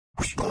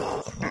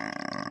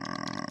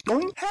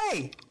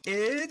Hey,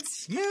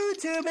 it's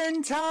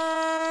Youtubin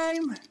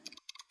time!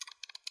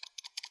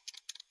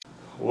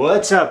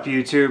 What's up,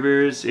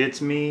 YouTubers?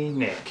 It's me,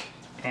 Nick,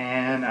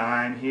 and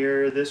I'm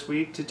here this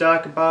week to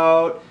talk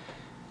about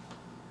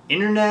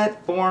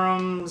internet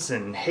forums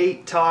and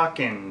hate talk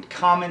and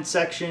comment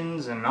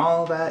sections and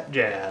all that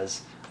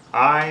jazz.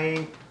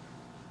 I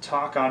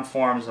talk on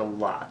forums a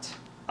lot.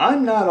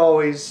 I'm not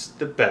always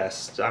the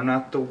best. I'm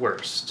not the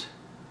worst.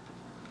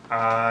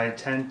 I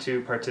tend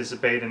to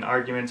participate in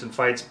arguments and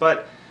fights,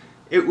 but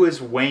it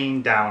was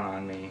weighing down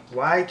on me.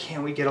 Why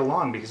can't we get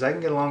along? Because I can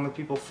get along with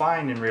people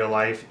fine in real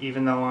life,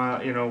 even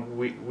though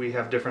we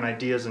have different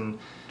ideas and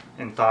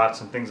thoughts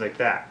and things like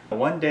that.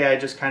 One day I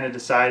just kind of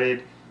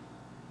decided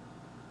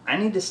I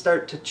need to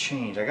start to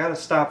change. I gotta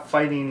stop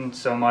fighting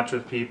so much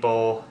with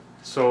people.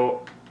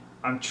 So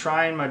I'm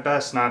trying my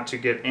best not to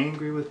get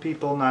angry with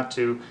people, not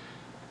to,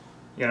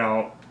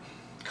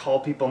 call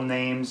people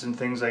names and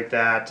things like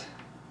that.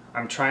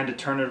 I'm trying to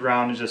turn it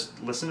around and just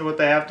listen to what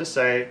they have to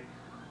say.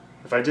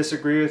 If I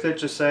disagree with it,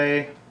 just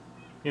say,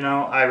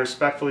 I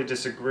respectfully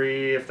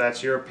disagree. If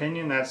that's your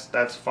opinion,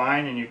 that's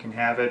fine and you can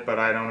have it, but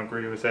I don't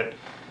agree with it.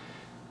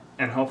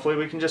 And hopefully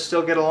we can just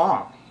still get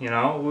along. We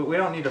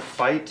don't need to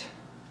fight.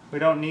 We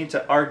don't need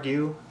to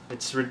argue.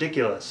 It's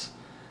ridiculous.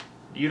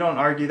 You don't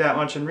argue that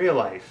much in real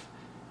life.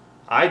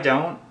 I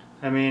don't.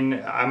 I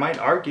mean, I might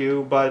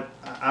argue, but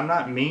I'm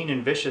not mean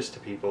and vicious to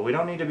people. We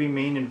don't need to be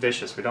mean and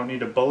vicious. We don't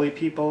need to bully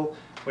people.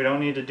 We don't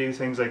need to do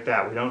things like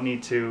that. We don't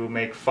need to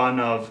make fun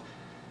of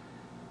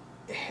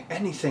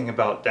anything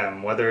about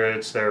them, whether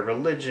it's their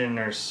religion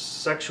or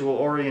sexual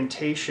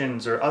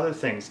orientations or other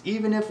things,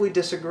 even if we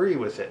disagree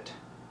with it.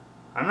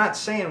 I'm not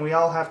saying we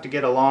all have to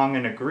get along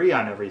and agree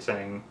on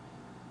everything,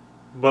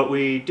 but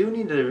we do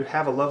need to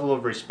have a level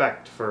of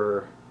respect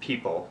for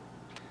people.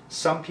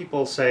 Some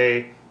people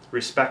say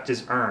respect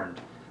is earned,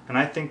 and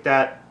I think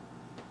that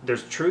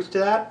there's truth to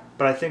that,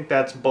 but I think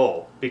that's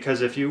bull,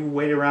 because if you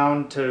wait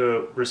around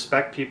to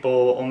respect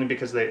people only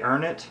because they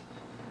earn it,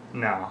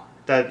 no.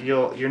 That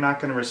you're not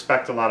going to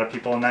respect a lot of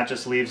people, and that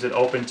just leaves it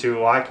open to,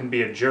 well, I can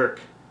be a jerk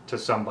to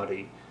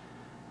somebody.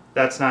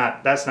 That's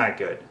not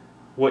good.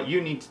 What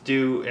you need to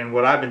do, and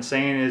what I've been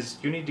saying, is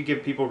you need to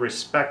give people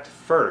respect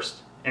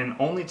first, and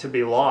only to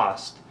be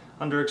lost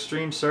under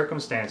extreme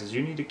circumstances.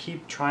 You need to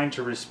keep trying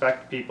to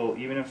respect people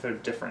even if they're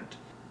different.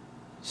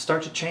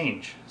 Start to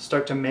change.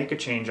 Start to make a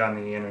change on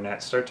the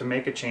internet. Start to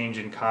make a change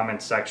in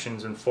comment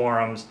sections and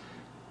forums.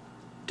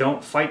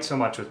 Don't fight so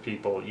much with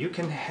people. You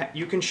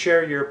can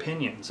share your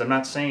opinions. I'm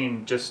not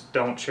saying just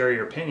don't share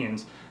your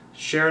opinions.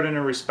 Share it in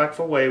a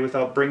respectful way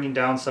without bringing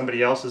down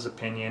somebody else's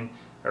opinion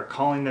or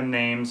calling them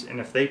names. And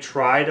if they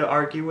try to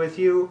argue with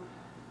you,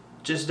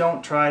 just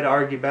don't try to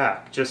argue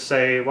back. Just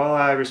say, well,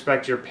 I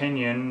respect your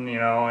opinion,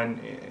 and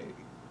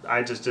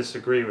I just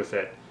disagree with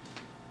it.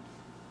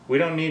 We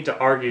don't need to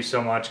argue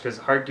so much, because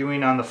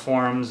arguing on the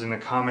forums and the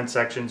comment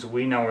sections,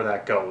 we know where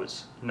that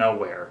goes.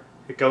 Nowhere.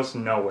 It goes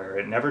nowhere.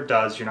 It never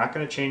does. You're not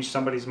going to change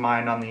somebody's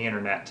mind on the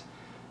internet.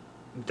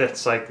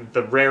 That's like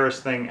the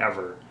rarest thing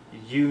ever.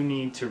 You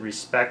need to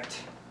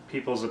respect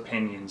people's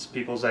opinions,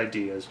 people's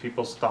ideas,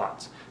 people's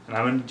thoughts. And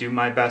I'm going to do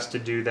my best to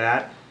do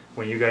that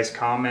when you guys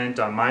comment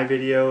on my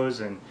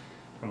videos and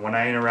when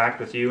I interact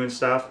with you and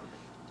stuff.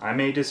 I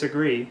may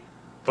disagree,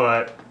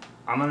 but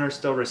I'm going to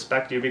still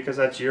respect you because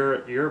that's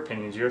your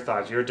opinions, your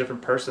thoughts. You're a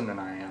different person than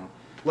I am.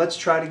 Let's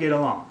try to get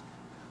along.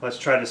 Let's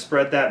try to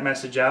spread that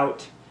message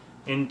out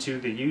into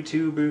the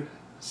YouTube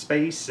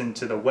space,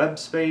 into the web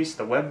space,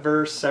 the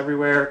webverse,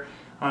 everywhere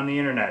on the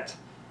internet.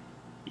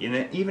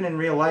 Even in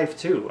real life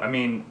too. I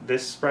mean,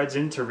 this spreads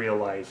into real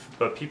life,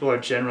 but people are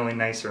generally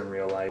nicer in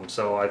real life.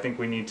 So I think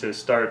we need to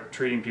start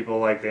treating people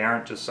like they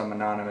aren't just some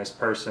anonymous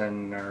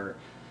person or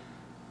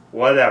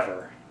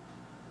whatever.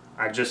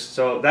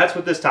 So that's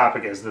what this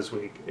topic is this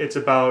week. It's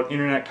about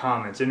internet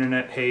comments,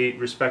 internet hate,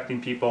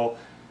 respecting people.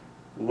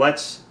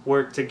 Let's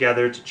work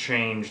together to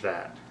change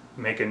that.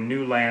 Make a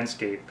new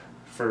landscape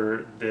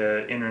for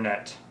the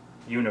internet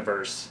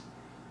universe,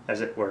 as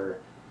it were.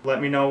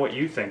 Let me know what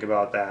you think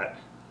about that.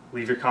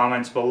 Leave your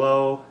comments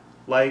below.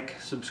 Like,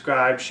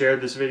 subscribe, share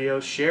this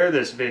video. Share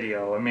this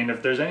video. I mean,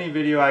 if there's any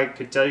video I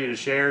could tell you to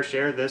share,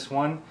 share this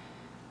one,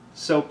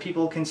 so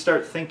people can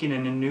start thinking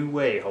in a new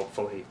way,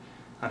 hopefully,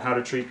 on how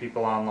to treat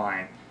people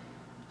online.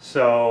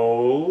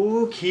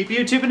 So keep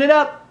YouTubing it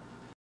up!